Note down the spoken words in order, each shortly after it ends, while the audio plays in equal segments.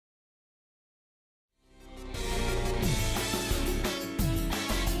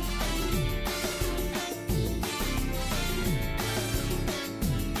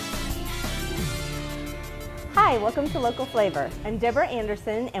Hi, welcome to Local Flavor. I'm Deborah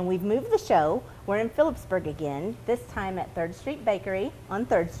Anderson, and we've moved the show. We're in Phillipsburg again, this time at 3rd Street Bakery on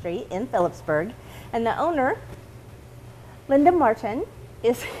 3rd Street in Phillipsburg. And the owner, Linda Martin,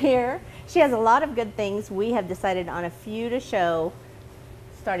 is here. She has a lot of good things. We have decided on a few to show,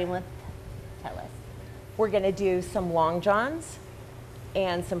 starting with, tell us. We're going to do some Long Johns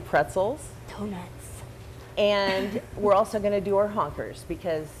and some pretzels. Donuts. And we're also going to do our honkers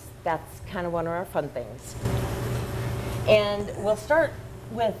because that's kind of one of our fun things. And we'll start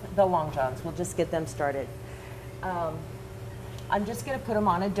with the Long Johns. We'll just get them started. I'm just going to put them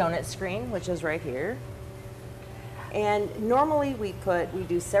on a donut screen, which is right here. And normally we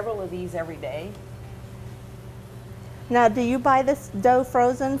do several of these every day. Now, do you buy this dough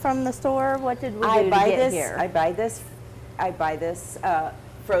frozen from the store? What did we do to get here? I buy this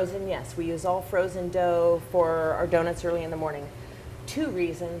frozen, yes. We use all frozen dough for our donuts early in the morning. 2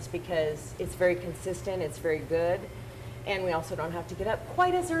 reasons, because it's very consistent, it's very good, and we also don't have to get up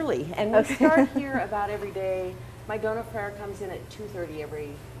quite as early. And we start here about every day. My donut fryer comes in at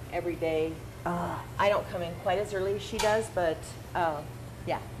 2:30 every day. I don't come in quite as early as she does, but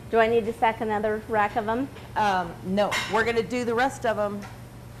yeah. Do I need to stack another rack of them? No, we're gonna do the rest of them.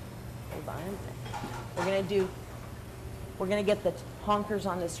 Hold on. We're gonna get the honkers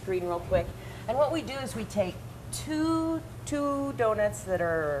on the screen real quick. And what we do is we take two donuts that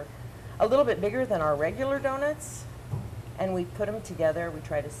are a little bit bigger than our regular donuts, and we put them together. We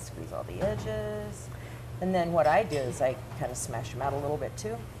try to squeeze all the edges. And then what I do is I kind of smash them out a little bit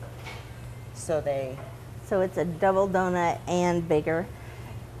too. So it's a double donut and bigger.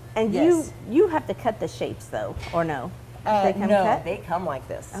 And yes. you have to cut the shapes though, or no? They come like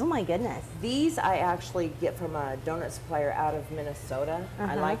this. Oh my goodness. These I actually get from a donut supplier out of Minnesota.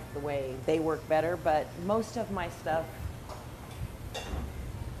 I like the way they work better, but most of my stuff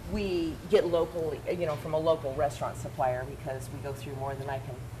we get locally, from a local restaurant supplier, because we go through more than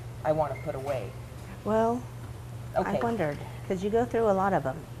I want to put away. Well, okay. I wondered, because you go through a lot of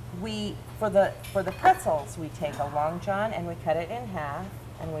them. For the pretzels, we take a Long John and we cut it in half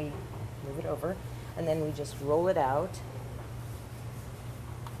and we move it over, and then we just roll it out.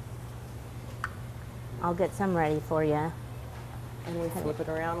 I'll get some ready for you. And we flip it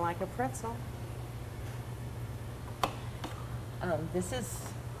around like a pretzel. This is...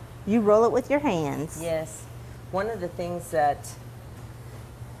 You roll it with your hands. Yes. One of the things that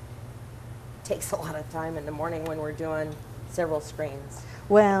takes a lot of time in the morning when we're doing several screens.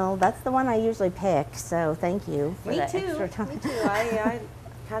 Well, that's the one I usually pick, so thank you for the extra time. Me too. I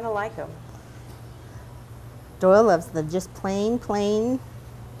kind of like them. Doyle loves the just plain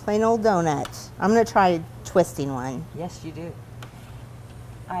old donut. I'm going to try twisting one. Yes, you do.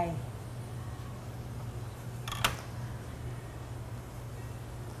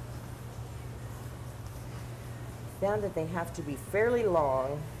 Found that they have to be fairly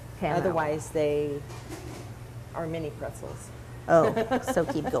long, otherwise they are mini pretzels. Oh, so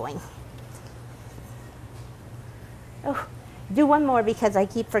keep going. Oh, do one more, because I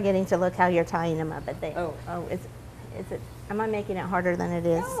keep forgetting to look how you're tying them up. Is it? Am I making it harder than it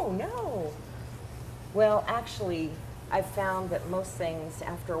is? No. Well, actually, I've found that most things,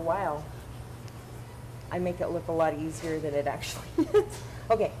 after a while, I make it look a lot easier than it actually is.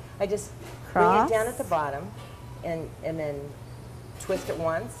 Okay, I just bring it down at the bottom, and then twist it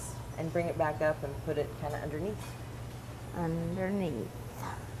once and bring it back up and put it kind of underneath.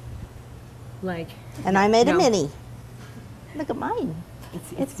 Like. And I made a mini. Look at mine.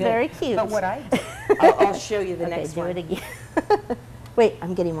 It's very cute. But what I'll show you the next one. Okay, do it again. Wait,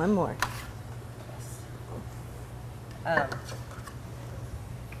 I'm getting one more.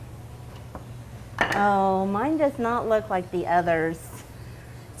 Oh, mine does not look like the others.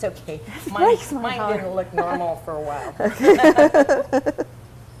 It's okay. Mine didn't look normal for a while.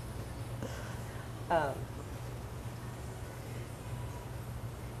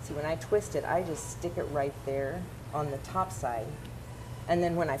 See, when I twist it, I just stick it right there on the top side, and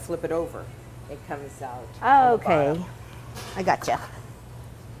then when I flip it over, it comes out. Oh, okay. I gotcha.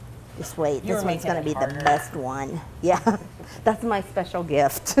 Just wait. This one's going to be the best one. Yeah, that's my special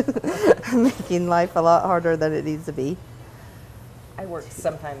gift. Making life a lot harder than it needs to be. I work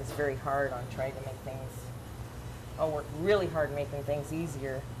sometimes very hard on trying to make things. I'll work really hard making things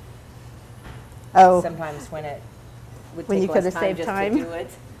easier. Oh. Sometimes when it would when take you could have less time saved just time. to do it.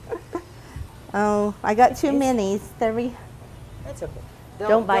 Oh, I got 2 minis. That's okay.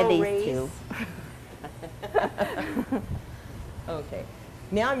 Don't buy these 2. Okay.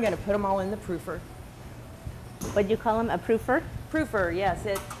 Now I'm going to put them all in the proofer. What'd you call them? A proofer? Proofer, yes.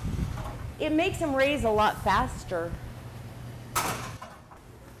 It makes them raise a lot faster.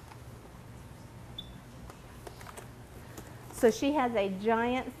 So she has a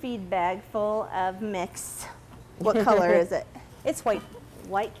giant feed bag full of mix. What color is it? It's white.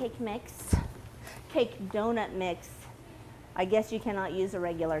 White cake mix, cake donut mix. I guess you cannot use a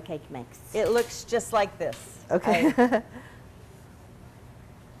regular cake mix. It looks just like this. Okay.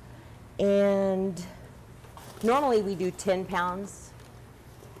 And normally we do 10 pounds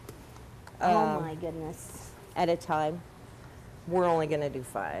Oh my goodness. at a time. We're only going to do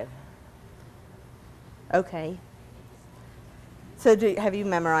 5. Okay. So have you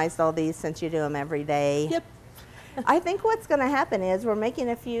memorized all these since you do them every day? Yep. I think what's going to happen is we're making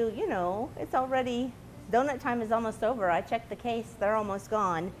a few, you know, it's already, donut time is almost over. I checked the case, they're almost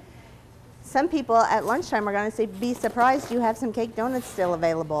gone. Some people at lunchtime are going to say, be surprised you have some cake donuts still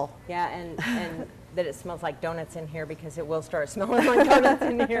available. Yeah, and that it smells like donuts in here, because it will start smelling like donuts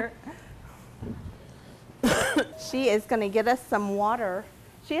in here. She is going to get us some water.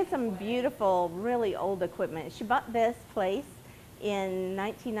 She has some beautiful, really old equipment. She bought this place in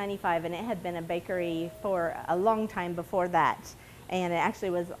 1995, and it had been a bakery for a long time before that. And it actually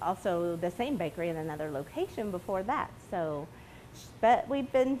was also the same bakery in another location before that. So, but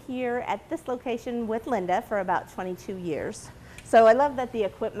we've been here at this location with Linda for about 22 years. So I love that the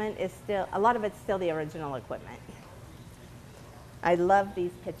equipment is still, a lot of it's still the original equipment. I love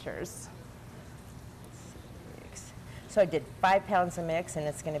these pictures. So I did 5 pounds of mix, and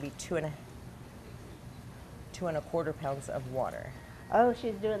it's going to be 2.25 pounds of water. Oh,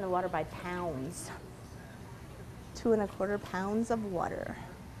 she's doing the water by pounds. 2.25 pounds of water.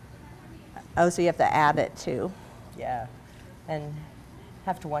 Oh, so you have to add it too. Yeah, and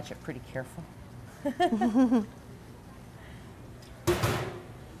have to watch it pretty careful.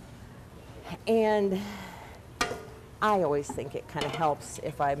 And I always think it kind of helps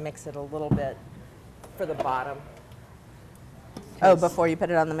if I mix it a little bit for the bottom. Oh, before you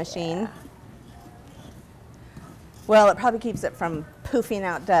put it on the machine? Yeah. Well, it probably keeps it from poofing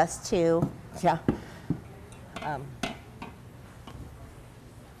out dust too. Yeah.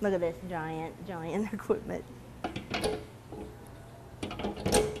 Look at this giant equipment.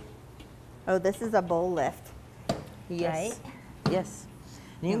 Oh, this is a bowl lift. Yes. Right? Yes.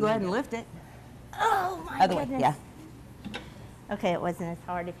 You can go ahead and lift it. Oh my Other goodness. way, yeah. Okay, it wasn't as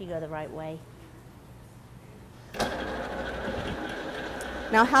hard if you go the right way.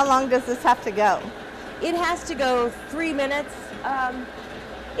 Now, how long does this have to go? It has to go 3 minutes.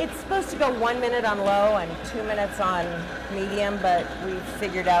 It's supposed to go 1 minute on low and 2 minutes on medium, but we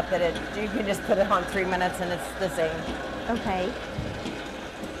figured out that you can just put it on 3 minutes and it's the same. Okay.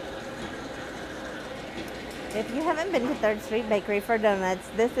 If you haven't been to 3rd Street Bakery for donuts,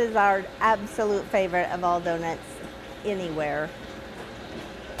 this is our absolute favorite of all donuts anywhere.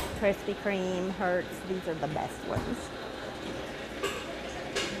 Krispy Kreme, Hertz, these are the best ones.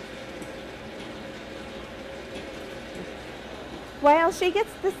 While she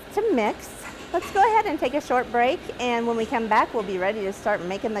gets this to mix, let's go ahead and take a short break, and when we come back, we'll be ready to start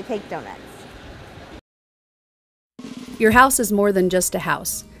making the cake donuts. Your house is more than just a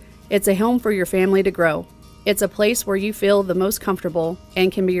house. It's a home for your family to grow. It's a place where you feel the most comfortable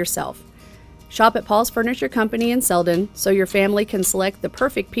and can be yourself. Shop at Paul's Furniture Company in Selden so your family can select the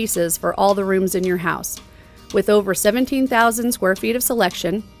perfect pieces for all the rooms in your house. With over 17,000 square feet of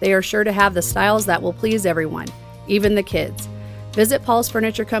selection, they are sure to have the styles that will please everyone, even the kids. Visit Paul's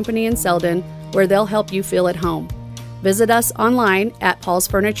Furniture Company in Selden, where they'll help you feel at home. Visit us online at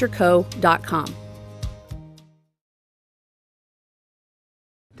paulsfurnitureco.com.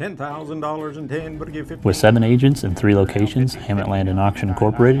 $10,000 in 10, but give 50. With 7 agents in 3 locations, Hammett Land and Auction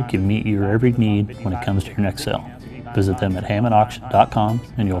Incorporated can meet your every need when it comes to your next sale. Visit them at hammettauction.com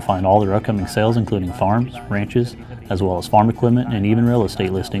and you'll find all their upcoming sales, including farms, ranches, as well as farm equipment and even real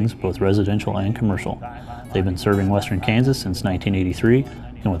estate listings, both residential and commercial. They've been serving western Kansas since 1983,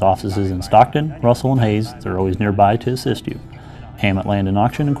 and with offices in Stockton, Russell, and Hayes, they're always nearby to assist you. Hammett Land and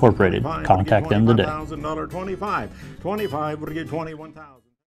Auction Incorporated. Contact them today. $25 would get $21,000.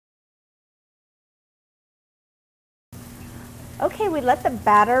 Okay, we let the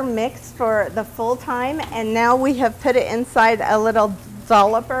batter mix for the full time, and now we have put it inside a little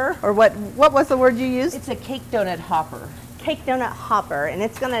dolloper, or what was the word you used? It's a cake donut hopper. Cake donut hopper, and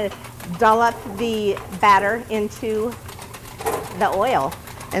it's going to dollop the batter into the oil.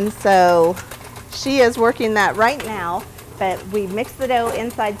 And so she is working that right now, but we mixed the dough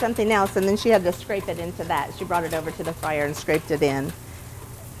inside something else, and then she had to scrape it into that. She brought it over to the fire and scraped it in.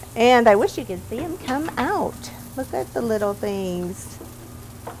 And I wish you could see them come out. Look at the little things.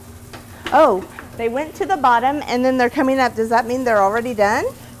 Oh, they went to the bottom and then they're coming up. Does that mean they're already done?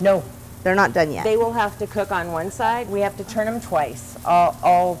 No. They're not done yet. They will have to cook on one side. We have to turn them twice.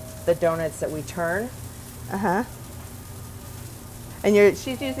 All the donuts that we turn. Uh-huh. And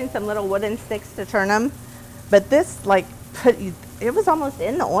she's using some little wooden sticks to turn them. But this, like, it was almost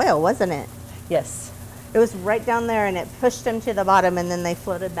in the oil, wasn't it? Yes. It was right down there, and it pushed them to the bottom, and then they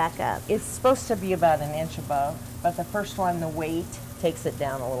floated back up. It's supposed to be about an inch above, but the first one, the weight takes it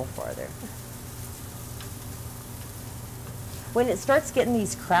down a little farther. When it starts getting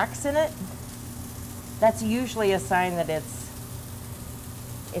these cracks in it, that's usually a sign that it's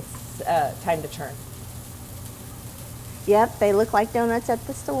time to turn. Yep, they look like donuts at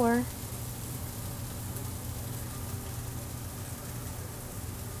the store.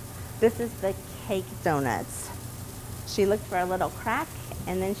 This is the cake donuts. She looked for a little crack,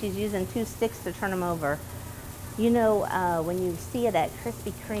 and then she's using 2 sticks to turn them over. You know, when you see it at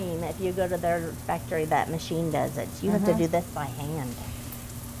Krispy Kreme, if you go to their factory, that machine does it. You have to do this by hand.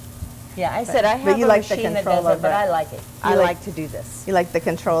 Yeah, I said I have a machine that does it, but I like it. I like to do this. You like the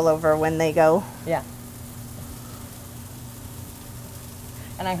control over when they go? Yeah.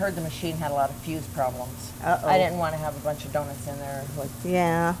 And I heard the machine had a lot of fuse problems. Uh-oh. I didn't want to have a bunch of donuts in there.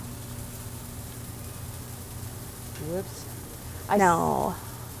 Yeah. Whoops. No.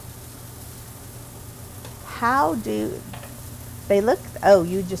 How do they look? Oh,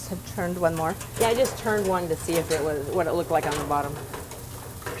 you just had turned one more. Yeah, I just turned one to see if it was what it looked like on the bottom.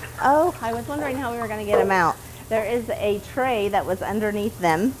 Oh, I was wondering how we were going to get them out. There is a tray that was underneath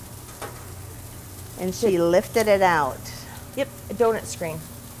them, and she lifted it out. Yep, a donut screen.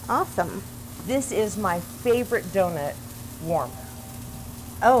 Awesome. This is my favorite donut warm.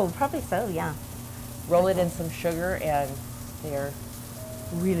 Oh, probably so, yeah. Roll it in some sugar, and they're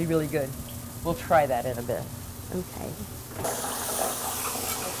really, really good. We'll try that in a bit. Okay.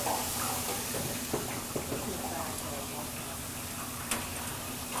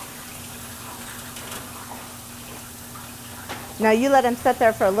 Now you let them sit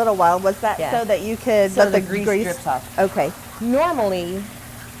there for a little while. Was that so that you could so let the grease drips off? Okay. Normally,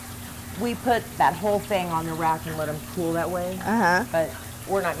 we put that whole thing on the rack and let them cool that way. Uh-huh. But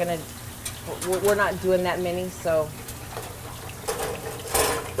we're not doing that many, so.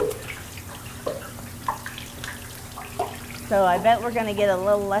 So I bet we're going to get a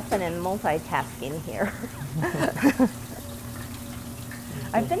little lesson in multitasking here.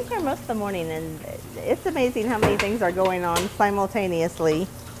 I've been here most of the morning, and it's amazing how many things are going on simultaneously.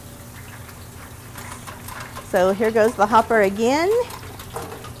 So here goes the hopper again.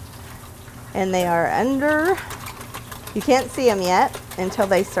 And they are under. You can't see them yet until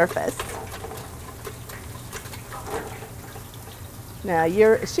they surface. Now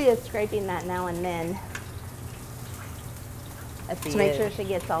she is scraping that now and then to make sure she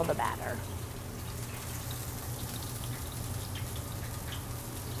gets all the batter.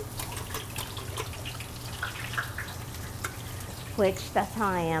 Which, that's how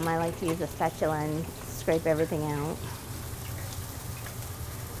I am. I like to use a spatula and scrape everything out.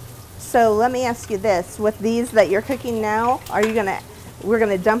 So let me ask you this. With these that you're cooking now, we're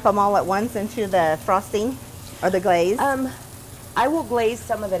gonna dump them all at once into the frosting or the glaze? I will glaze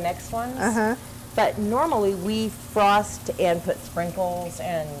some of the next ones. Uh-huh. But normally we frost and put sprinkles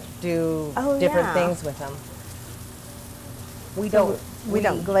and do different things with them. We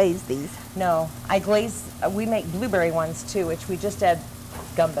don't glaze these. No, I glaze. We make blueberry ones too, which we just add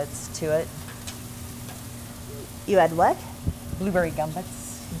gumbits to it. You add what? Blueberry gumbits.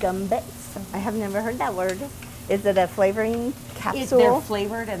 Gumbits? I have never heard that word. Is it a flavoring capsule? They're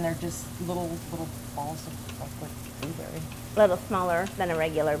flavored, and they're just little balls of liquid blueberry. A little smaller than a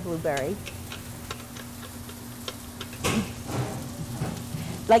regular blueberry.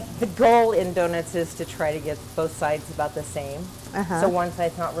 Like, the goal in donuts is to try to get both sides about the same. Uh-huh. So one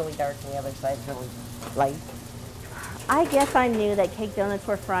side's not really dark and the other side's really light. I guess I knew that cake donuts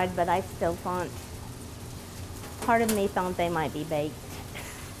were fried, but I still thought, part of me thought they might be baked.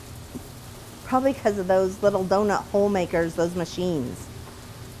 Probably because of those little donut hole makers, those machines.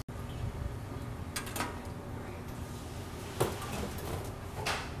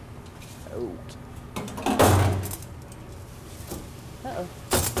 Uh-oh.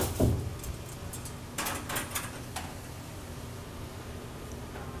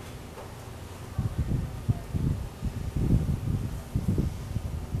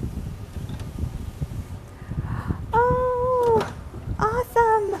 Oh,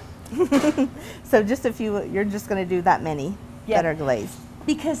 awesome. So just a few, you're just going to do that many that are glazed.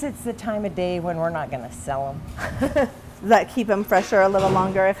 Because it's the time of day when we're not going to sell them. Does that keep them fresher a little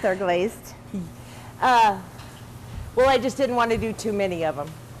longer if they're glazed? Well, I just didn't want to do too many of them.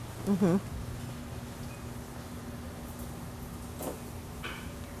 Mm-hmm.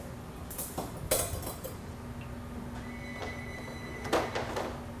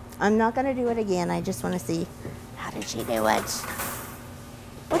 I'm not going to do it again. I just want to see, how did she do it?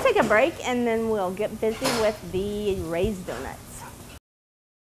 take a break and then we'll get busy with the raised donuts.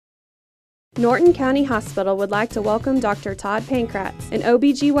 Norton County Hospital would like to welcome Dr. Todd Pankratz, an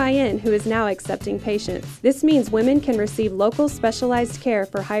OBGYN who is now accepting patients. This means women can receive local specialized care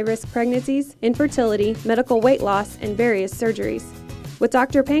for high-risk pregnancies, infertility, medical weight loss, and various surgeries. With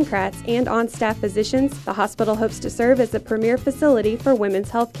Dr. Pankratz and on-staff physicians, the hospital hopes to serve as a premier facility for women's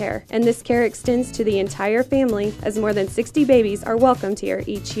health care, and this care extends to the entire family as more than 60 babies are welcomed here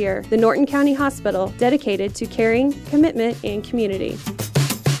each year. The Norton County Hospital, dedicated to caring, commitment, and community.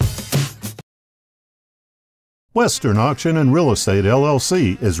 Western Auction and Real Estate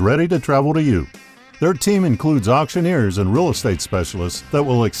LLC is ready to travel to you. Their team includes auctioneers and real estate specialists that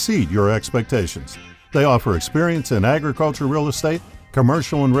will exceed your expectations. They offer experience in agriculture real estate,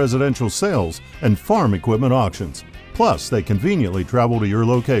 commercial and residential sales, and farm equipment auctions. Plus, they conveniently travel to your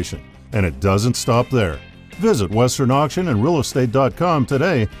location. And it doesn't stop there. Visit westernauctionandrealestate.com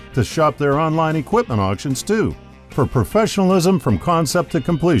today to shop their online equipment auctions too. For professionalism from concept to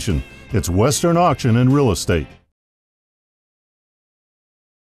completion, it's Western Auction and Real Estate.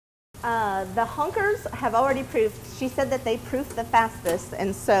 The honkers have already proofed. She said that they proofed the fastest,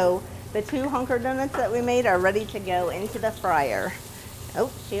 and so the 2 honker donuts that we made are ready to go into the fryer.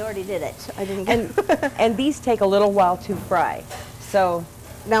 Oh, she already did it. I didn't get And these take a little while to fry. So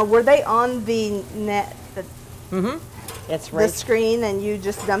now, were they on the net, it's right. the screen, and you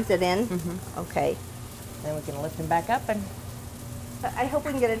just dumped it in? Okay. Then we can lift them back up and But I hope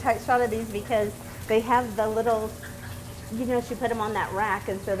we can get a tight shot of these because they have the little, you know, she put them on that rack,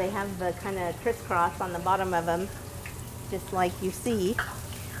 and so they have the kind of crisscross on the bottom of them, just like you see.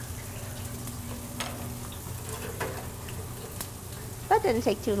 That didn't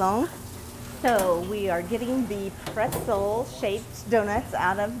take too long. So we are getting the pretzel-shaped donuts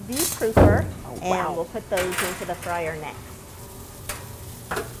out of the proofer, and we'll put those into the fryer next.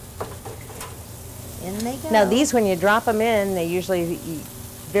 In they go. now these, when you drop them in, they usually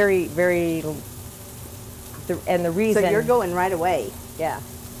very, and the reason. So you're going right away. Yeah.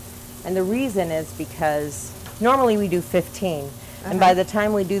 And the reason is because normally we do 15. And by the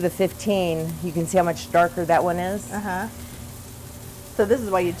time we do the 15, you can see how much darker that one is. So this is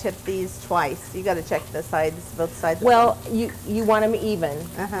why you tip these twice. You got to check the sides, both sides. Well, you want them even,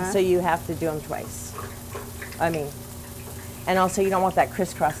 so you have to do them twice. I mean, and also you don't want that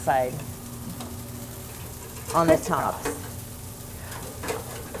crisscross side on the top.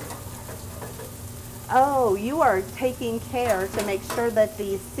 Oh, you are taking care to make sure that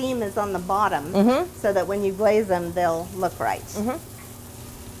the seam is on the bottom, so that when you glaze them, they'll look right.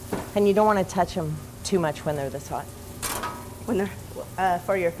 And you don't want to touch them too much when they're this hot. When they're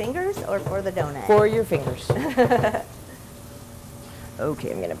for your fingers or for the donut? For your fingers.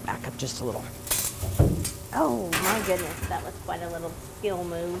 Okay, I'm going to back up just a little. Oh my goodness, that was quite a little skill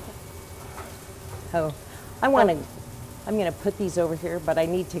move. Oh, I'm going to put these over here, but I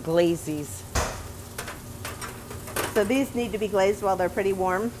need to glaze these. So these need to be glazed while they're pretty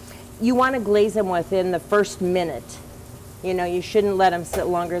warm? You want to glaze them within the first minute. You know, you shouldn't let them sit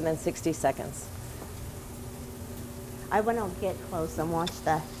longer than 60 seconds. I want to get close and watch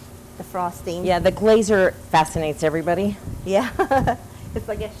the frosting. Yeah, the glazer fascinates everybody. Yeah, it's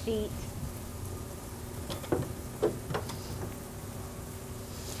like a sheet.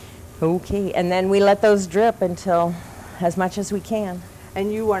 Okay, and then we let those drip until as much as we can.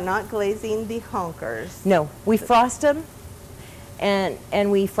 And you are not glazing the honkers? No, we frost them,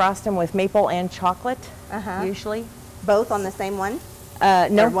 and we frost them with maple and chocolate, usually. Both on the same one?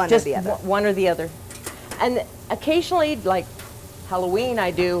 No, or one just or the other? one or the other. And occasionally, like Halloween,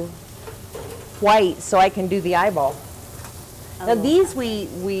 I do white so I can do the eyeball. Now these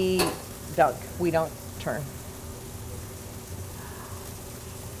we dunk, we don't turn.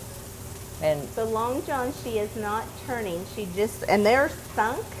 And the Long John, she is not turning. She just, and they're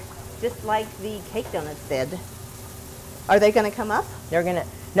sunk just like the cake donuts did. Are they going to come up? they're gonna,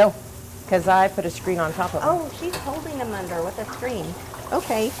 no, because I put a screen on top of them. Oh, she's holding them under with a screen.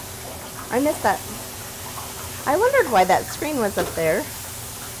 Okay, I missed that. I wondered why that screen was up there.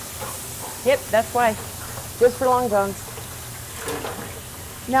 Yep, that's why. Just for Long Johns.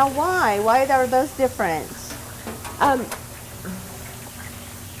 Now why? Why are those different?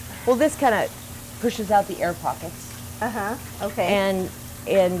 Well, this kind of pushes out the air pockets. Okay.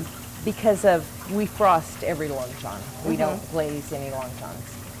 And because of, we frost every Long John. We don't glaze any Long Johns.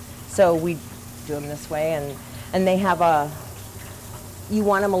 So we do them this way, and they have a, you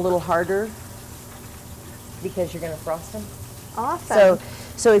want them a little harder because you're going to frost them. Awesome.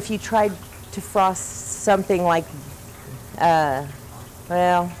 So if you tried to frost something like,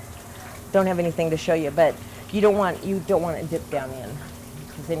 well, don't have anything to show you, but you don't want it dip down in.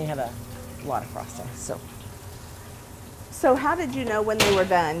 because then you have a lot of frosting. So how did you know when they were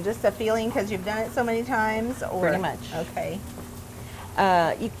done? Just a feeling because you've done it so many times? Or? Pretty much. Okay.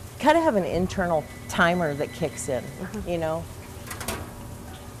 You kind of have an internal timer that kicks in, you know.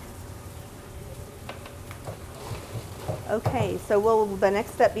 Okay, so will the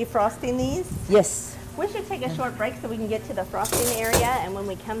next step be frosting these? Yes. We should take a short break so we can get to the frosting area, and when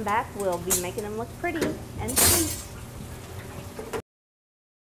we come back, we'll be making them look pretty and sweet.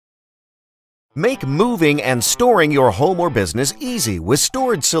 Make moving and storing your home or business easy with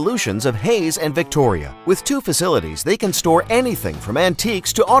storage solutions of Hayes and Victoria. With 2 facilities, they can store anything from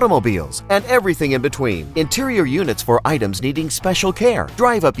antiques to automobiles and everything in between. Interior units for items needing special care.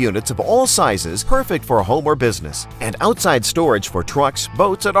 Drive-up units of all sizes, perfect for home or business. And outside storage for trucks,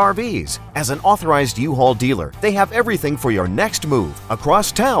 boats, and RVs. As an authorized U-Haul dealer, they have everything for your next move,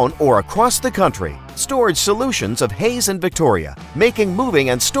 across town or across the country. Storage solutions of Hayes and Victoria, making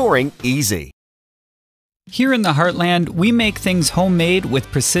moving and storing easy. Here in the Heartland, we make things homemade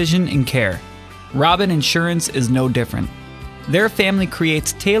with precision and care. Robin Insurance is no different. Their family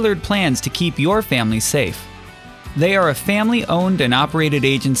creates tailored plans to keep your family safe. They are a family-owned and operated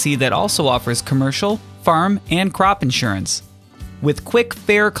agency that also offers commercial, farm, and crop insurance. With quick,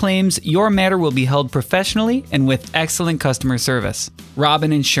 fair claims, your matter will be held professionally and with excellent customer service.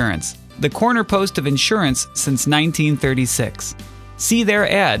 Robin Insurance, the corner post of insurance since 1936. See their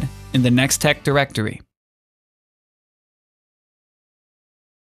ad in the Nex-Tech directory.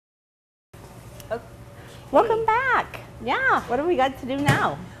 Welcome back. Yeah, what do we got to do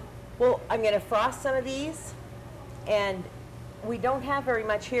now? Well, I'm going to frost some of these, and we don't have very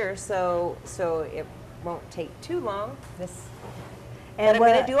much here, so it won't take too long. But I'm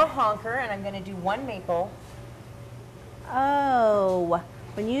going to do a honker, and I'm going to do 1 maple. Oh,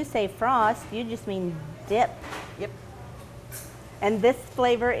 when you say frost, you just mean dip. Yep. And this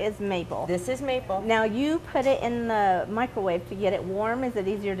flavor is maple. This is maple. Now you put it in the microwave to get it warm. Is it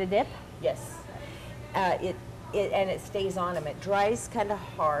easier to dip? Yes. And it stays on them. It dries kind of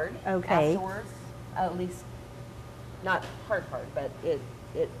hard afterwards. At least not hard, but it.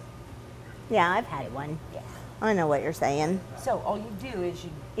 Yeah, I've had one. Yeah. I know what you're saying. So all you do is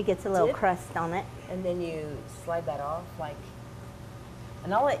it gets a little dip, crust on it, and then you slide that off like.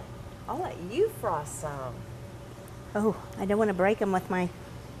 And I'll let you frost some. Oh, I don't want to break them with my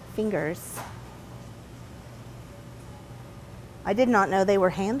fingers. I did not know they were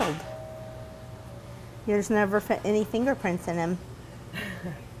handled. There's never any fingerprints in them.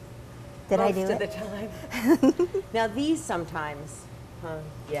 Did I do it? Most of the time. Now these sometimes,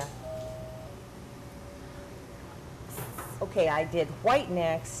 yeah. Okay, I did white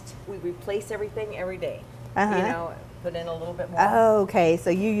next. We replace everything every day. You know, put in a little bit more. Oh, okay,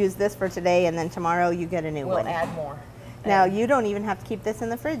 so you use this for today, and then tomorrow you get a new one. We'll add more. Now you don't even have to keep this in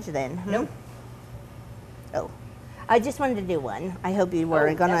the fridge then. Nope. Oh. I just wanted to do one. I hope you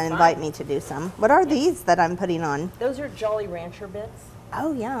were going to invite me to do some. What are these that I'm putting on? Those are Jolly Rancher bits.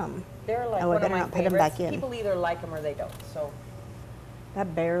 Oh, yum. They're like I one better of my not put them favorites. back in. People either like them or they don't. So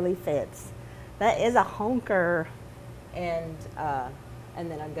that barely fits. That is a honker. And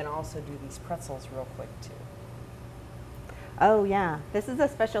then I'm going to also do these pretzels real quick too. Oh yeah, this is a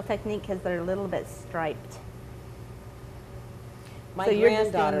special technique because they're a little bit striped. My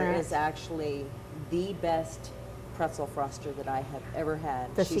granddaughter is actually the best pretzel froster that I have ever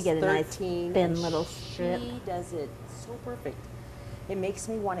had. Does she get a nice 13, thin little strip? She does it so perfect. It makes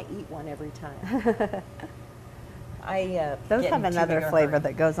me want to eat one every time. Those have another flavor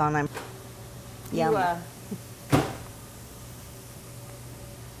that goes on. Yum.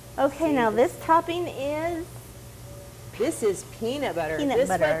 Okay, now this topping is? This is peanut butter. Peanut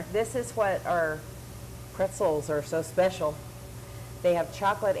butter. This is what our pretzels are so special. They have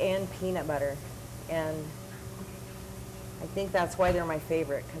chocolate and peanut butter, and I think that's why they're my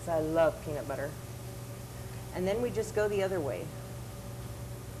favorite, because I love peanut butter. And then we just go the other way.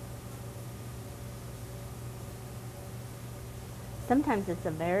 Sometimes it's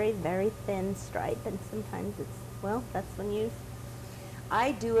a very, very thin stripe, and sometimes it's, well, that's when you...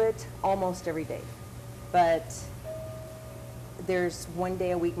 I do it almost every day, but there's one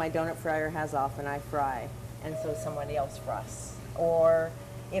day a week my donut fryer has off and I fry, and so somebody else frosts. Or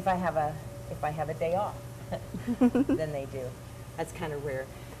if I have a day off, then they do. That's kind of rare.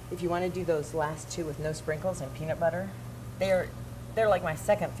 If you want to do those last two with no sprinkles and peanut butter, they're like my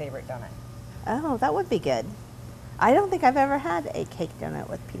second favorite donut. Oh, that would be good. I don't think I've ever had a cake donut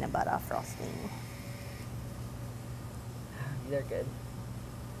with peanut butter frosting. They're good.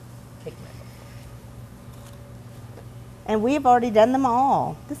 Cake donut. And we have already done them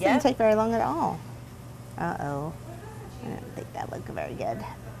all. This Yeah. didn't take very long at all. Uh-oh. I don't think that looked very good.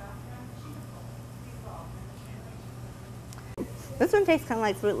 This one tastes kind of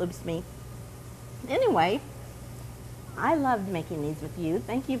like Fruit Loops to me. Anyway, I loved making these with you.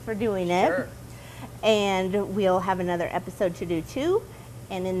 Thank you for doing it. Sure. And we'll have another episode to do too.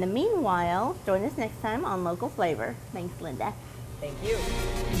 And in the meanwhile, join us next time on Local Flavor. Thanks, Linda. Thank you.